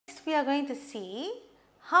next we are going to see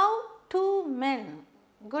how two men,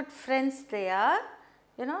 good friends they are.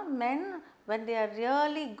 You know, men when they are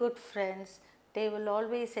really good friends, they will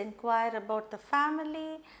always inquire about the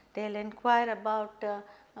family, they will inquire about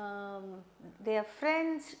their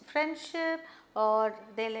friendship, or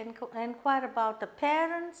they will inquire about the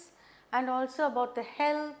parents and also about the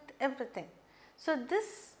health, everything. So,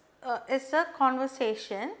 this is a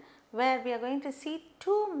conversation where we are going to see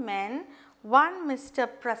two men, one Mr.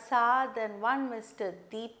 Prasad and one Mr.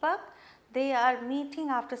 Deepak. They are meeting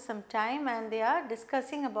after some time and they are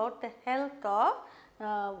discussing about the health of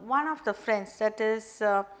one of the friends, that is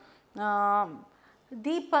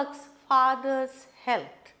Deepak's father's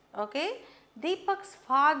health. Okay. Deepak's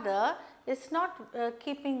father is not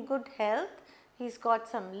keeping good health. He's got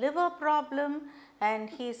some liver problem and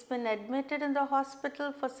he's been admitted in the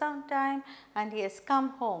hospital for some time and he has come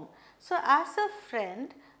home. So, as a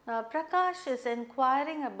friend, Prakash is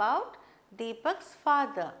inquiring about Deepak's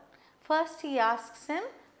father. First he asks him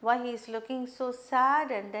why he is looking so sad,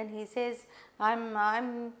 and then he says,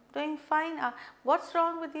 I'm doing fine. What's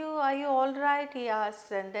wrong with you? Are you all right? He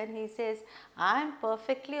asks, and then he says, I'm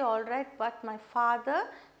perfectly all right, but my father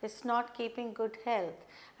is not keeping good health.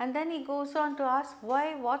 And then he goes on to ask,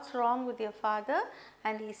 why, what's wrong with your father?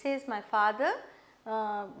 And he says, my father,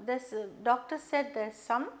 this doctor said there's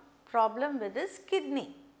some problem with his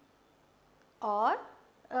kidney or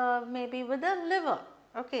maybe with the liver.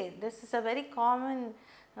 Okay, this is a very common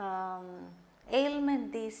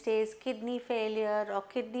ailment these days, kidney failure or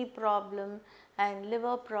kidney problem and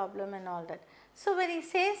liver problem and all that. So, when he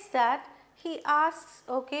says that, he asks,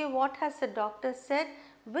 okay, what has the doctor said,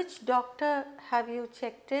 which doctor have you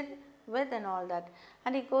checked in with and all that,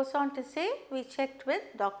 and he goes on to say, we checked with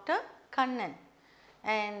Dr. Kannan,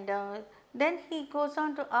 and then he goes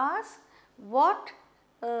on to ask what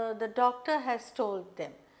the doctor has told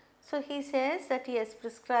them. So, he says that he has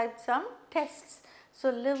prescribed some tests. So,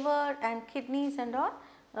 liver and kidneys and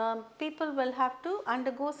all, people will have to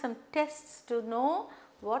undergo some tests to know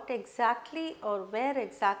what exactly or where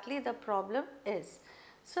exactly the problem is.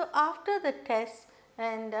 So, after the test,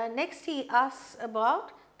 and next he asks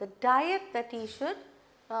about the diet that he should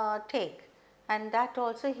take, and that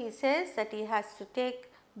also he says that he has to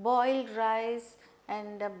take boiled rice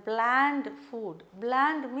and bland food.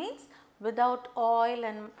 Bland means without oil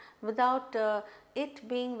and without it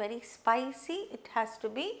being very spicy, it has to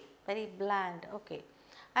be very bland. Okay.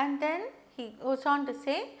 And then he goes on to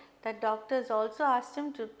say that doctors also asked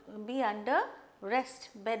him to be under rest,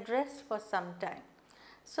 bed rest for some time.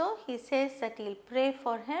 So, he says that he will pray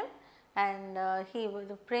for him and he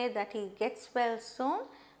will pray that he gets well soon,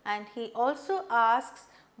 and he also asks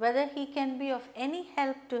whether he can be of any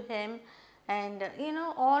help to him. And you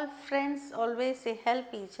know, all friends always they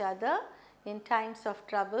help each other in times of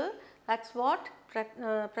trouble. That is what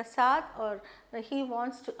Prasad, or he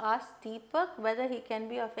wants to ask Deepak whether he can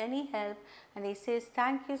be of any help, and he says,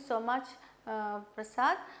 thank you so much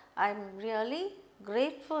Prasad, I am really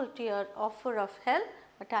grateful to your offer of help,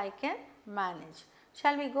 but I can manage.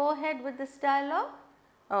 Shall we go ahead with this dialogue?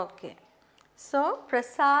 Okay. So,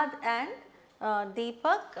 Prasad and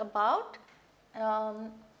Deepak about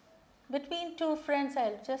between two friends, I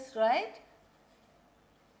will just write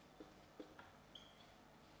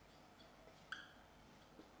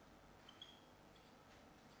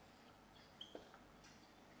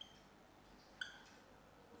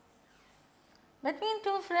between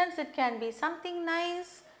two friends. It can be something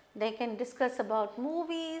nice, they can discuss about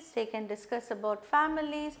movies, they can discuss about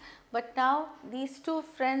families, but now these two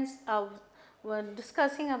friends were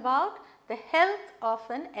discussing about the health of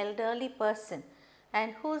an elderly person.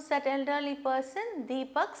 And who is that elderly person?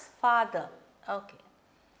 Deepak's father. Okay.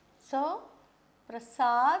 So,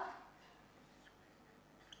 Prasad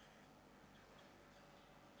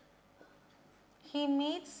he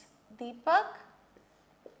meets Deepak.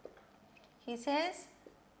 He says,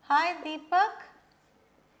 hi Deepak,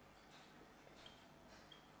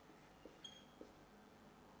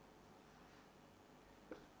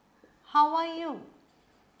 how are you?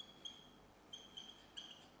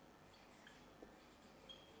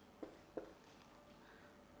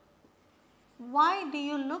 Why do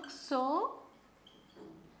you look so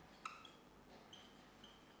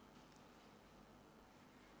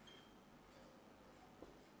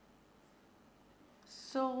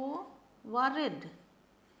worried?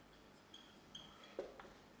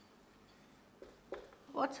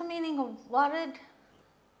 What's the meaning of worried?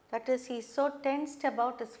 That is, he is so tensed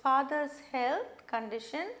about his father's health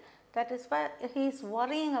condition, that is why he is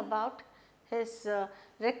worrying about his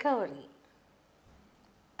recovery.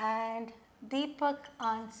 And Deepak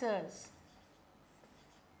answers,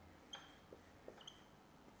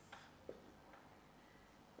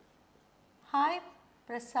 Hi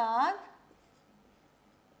Prasad.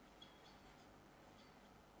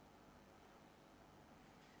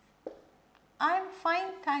 I am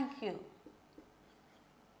fine, thank you.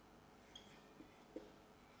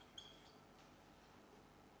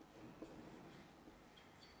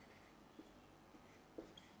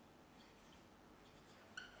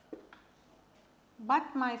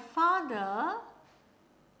 But my father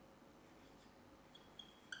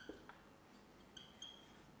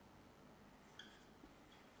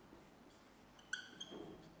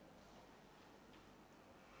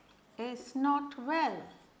is not well.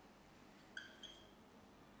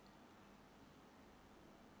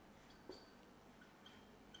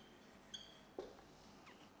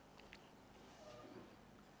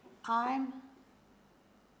 I'm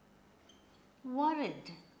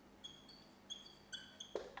worried.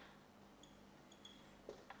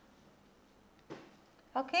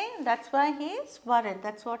 Okay, that's why he is worried.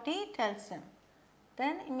 That's what he tells him.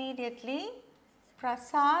 Then immediately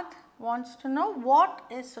Prasad wants to know what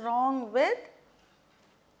is wrong with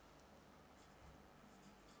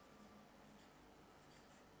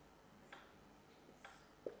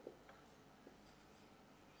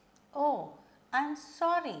Oh, I'm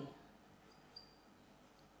sorry.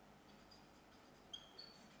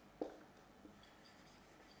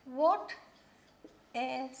 What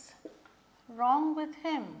is wrong with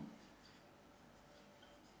him?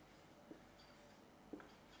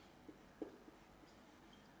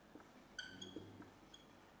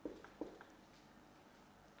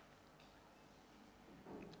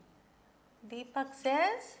 Deepak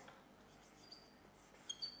says,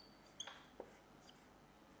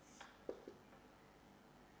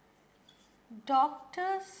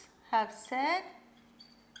 doctors have said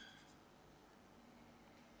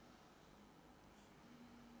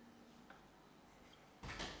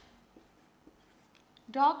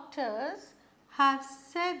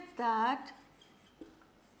that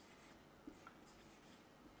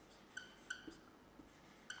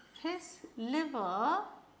his liver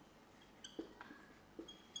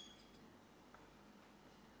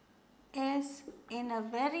is in a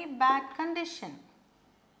very bad condition.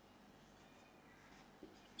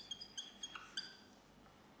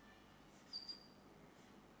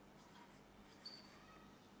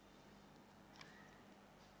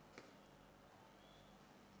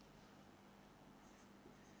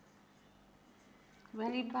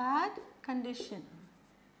 Very bad condition.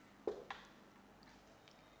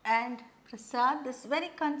 And Prasad is very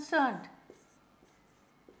concerned.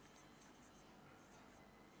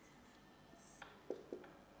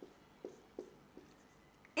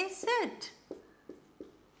 Is it?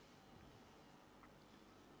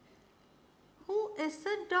 Who is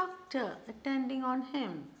the doctor attending on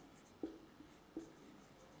him?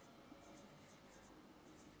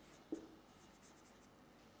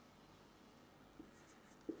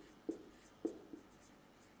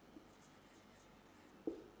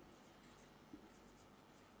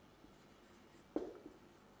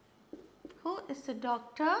 Who is the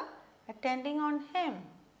doctor attending on him?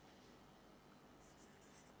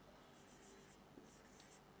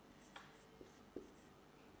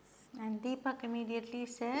 And Deepak immediately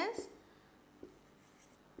says,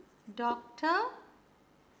 Dr.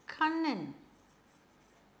 Kannan,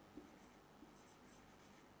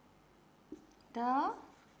 the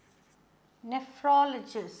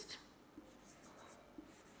nephrologist.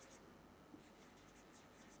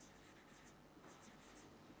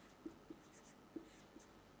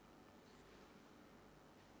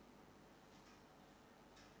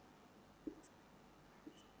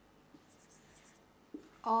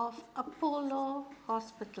 Of Apollo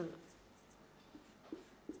Hospital.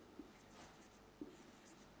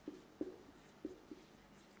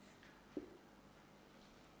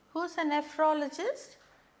 Who's a nephrologist?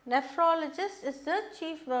 Nephrologist is the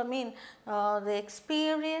the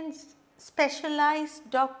experienced specialized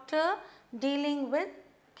doctor dealing with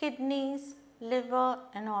kidneys, liver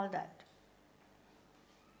and all that.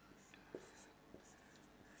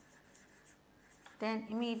 Then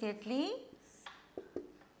immediately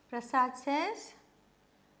Prasad says,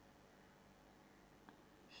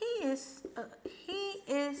 he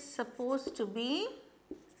is supposed to be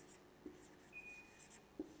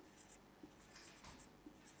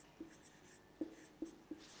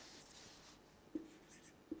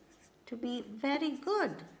very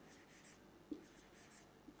good.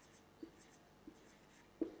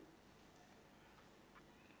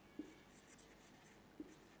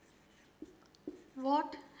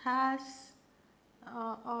 What has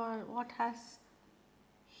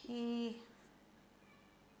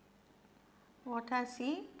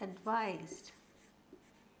he advised?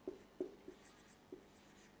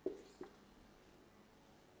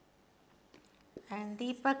 And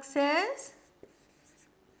Deepak says,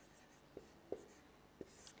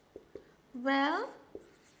 well,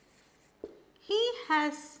 he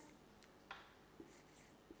has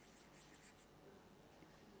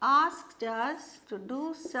asked us to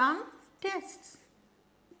do some tests.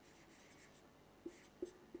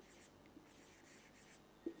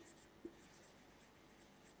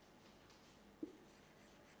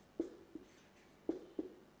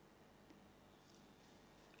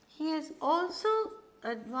 He has also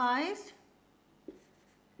advised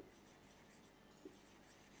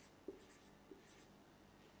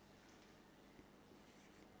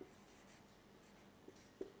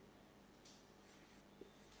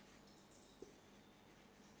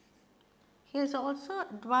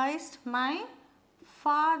my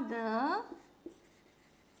father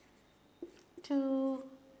to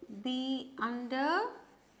be under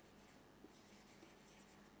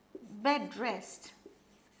bed rest.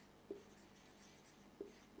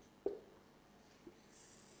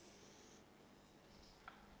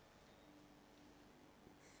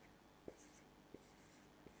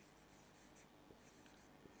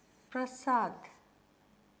 Prasad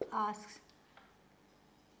asks,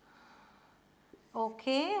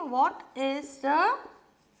 okay, what is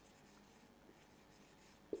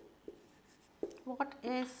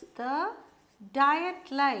the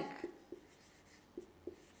diet like?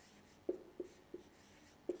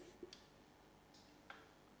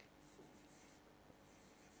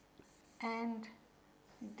 And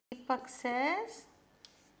Deepak says,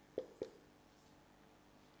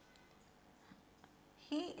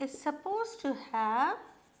 he is supposed to have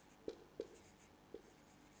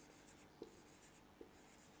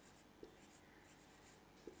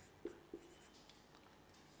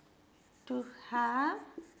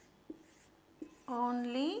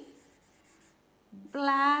only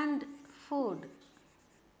bland food.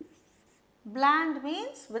 Bland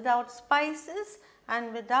means without spices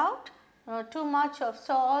and without too much of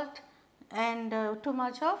salt and too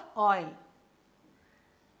much of oil.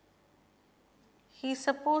 He is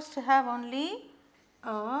supposed to have only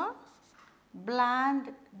a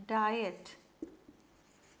bland diet.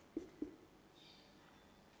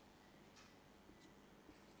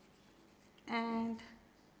 And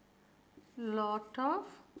lot of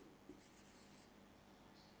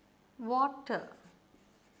water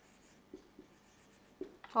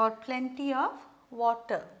or plenty of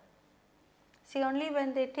water. See, only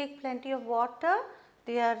when they take plenty of water,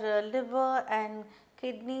 their liver and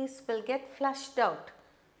kidneys will get flushed out.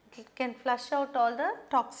 It can flush out all the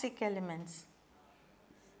toxic elements.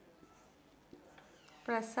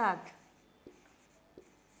 Prasad.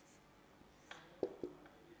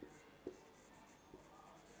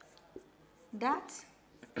 That's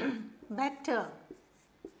better.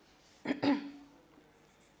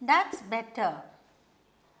 That's better.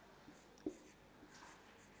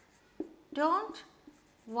 Don't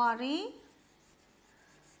worry,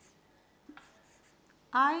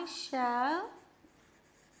 I shall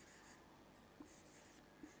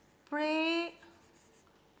pray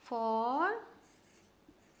for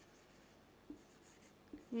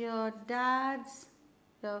your dad's,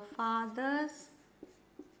 your father's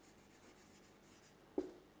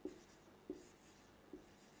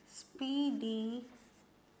speedy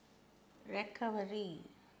recovery.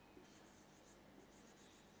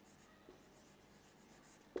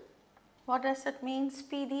 What does it mean,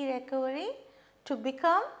 speedy recovery? To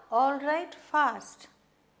become all right fast.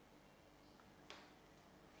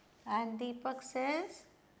 And Deepak says,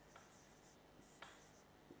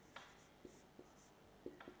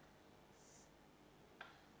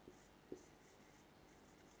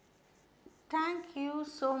 thank you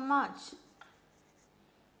so much.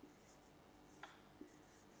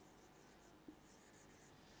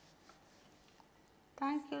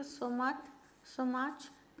 Thank you so much,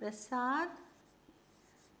 Prasad.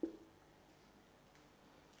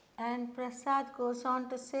 And Prasad goes on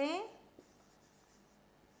to say,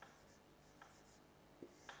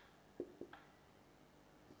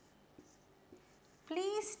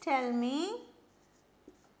 please tell me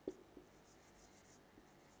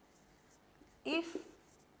if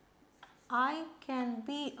I can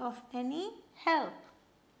be of any help.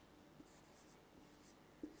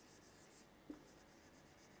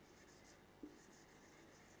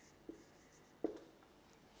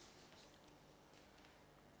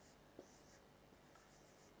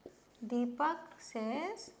 Deepak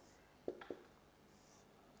says,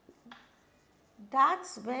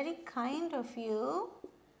 that's very kind of you.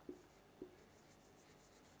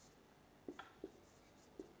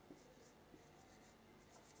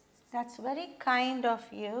 That's very kind of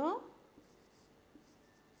you.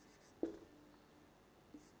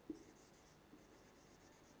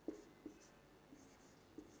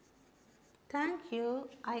 Thank you,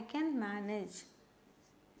 I can manage.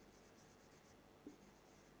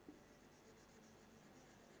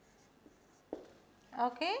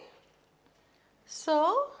 Okay.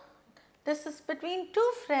 So, this is between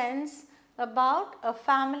two friends about a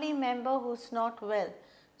family member who is not well.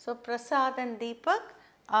 So, Prasad and Deepak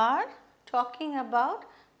are talking about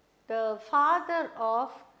the father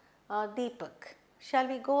of Deepak. Shall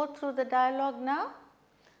we go through the dialogue now?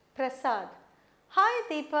 Prasad: Hi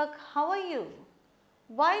Deepak, how are you?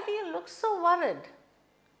 Why do you look so worried?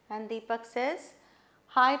 And Deepak says,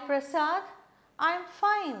 Hi Prasad, I am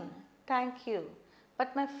fine, thank you.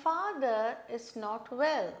 But my father is not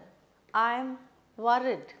well. I am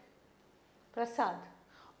worried. Prasad: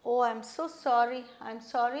 Oh, I am so sorry. I am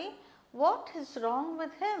sorry. What is wrong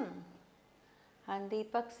with him? And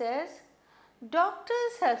Deepak says,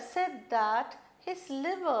 Doctors have said that his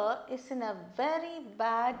liver is in a very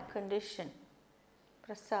bad condition.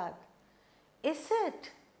 Prasad: Is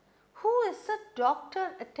it? Who is the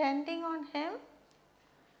doctor attending on him?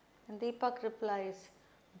 And Deepak replies,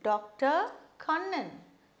 Dr. Kannan,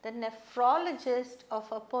 the nephrologist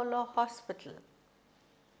of Apollo Hospital.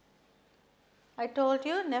 I told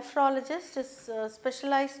you nephrologist is a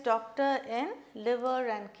specialized doctor in liver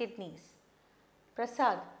and kidneys.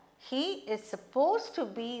 Prasad: He is supposed to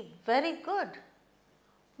be very good.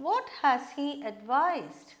 What has he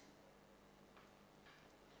advised?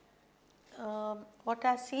 What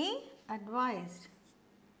has he advised?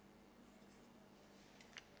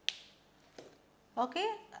 Okay,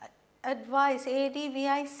 advice,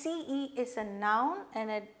 ADVICE is a noun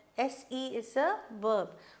and SE is a verb.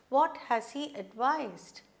 What has he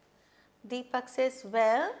advised? Deepak says,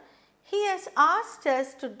 well, he has asked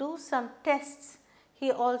us to do some tests.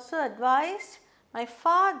 He also advised my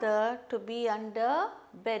father to be under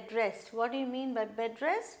bed rest. What do you mean by bed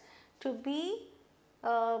rest? To be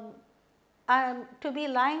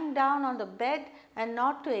lying down on the bed and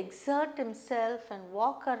not to exert himself and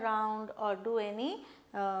walk around or do any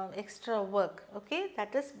extra work. Okay,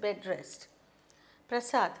 that is bed rest.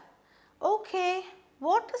 Prasad: Okay,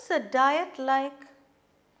 what is the diet like?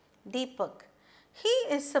 Deepak: He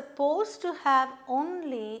is supposed to have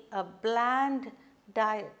only a bland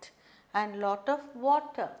diet and lot of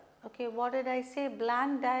water. Okay, what did I say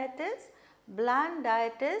bland diet is? Bland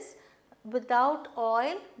diet is without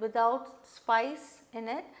oil, without spice in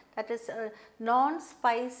it, that is a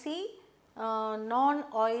non-spicy,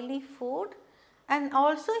 non-oily food, and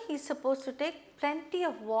also he is supposed to take plenty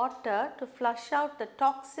of water to flush out the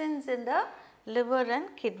toxins in the liver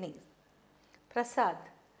and kidneys. Prasad: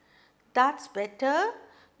 That's better.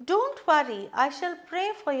 Don't worry, I shall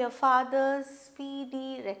pray for your father's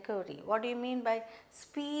speedy recovery. What do you mean by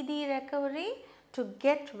speedy recovery? To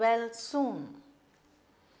get well soon.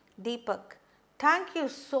 Deepak: Thank you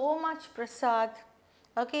so much, Prasad.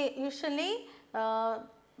 Okay, usually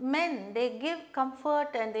men, they give comfort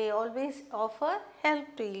and they always offer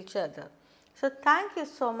help to each other. So, thank you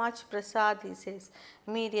so much, Prasad, he says.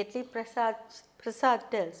 Immediately Prasad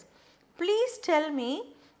tells, please tell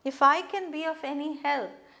me if I can be of any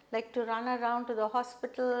help, like to run around to the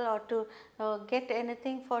hospital or to get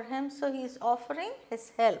anything for him. So, he is offering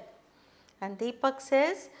his help. And Deepak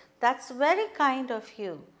says, that's very kind of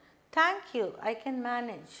you. Thank you, I can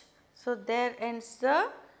manage. So, there ends the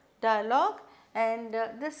dialogue, and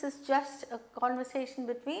this is just a conversation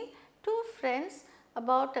between two friends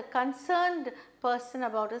about a concerned person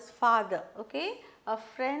about his father. Okay, a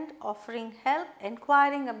friend offering help,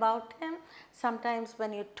 inquiring about him. Sometimes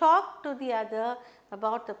when you talk to the other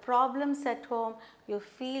about the problems at home, you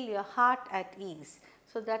feel your heart at ease.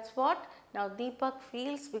 So, that is what now Deepak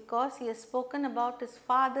feels, because he has spoken about his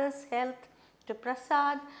father's health to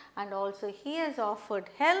Prasad, and also he has offered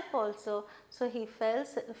help also. So, he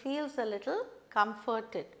feels a little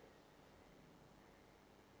comforted.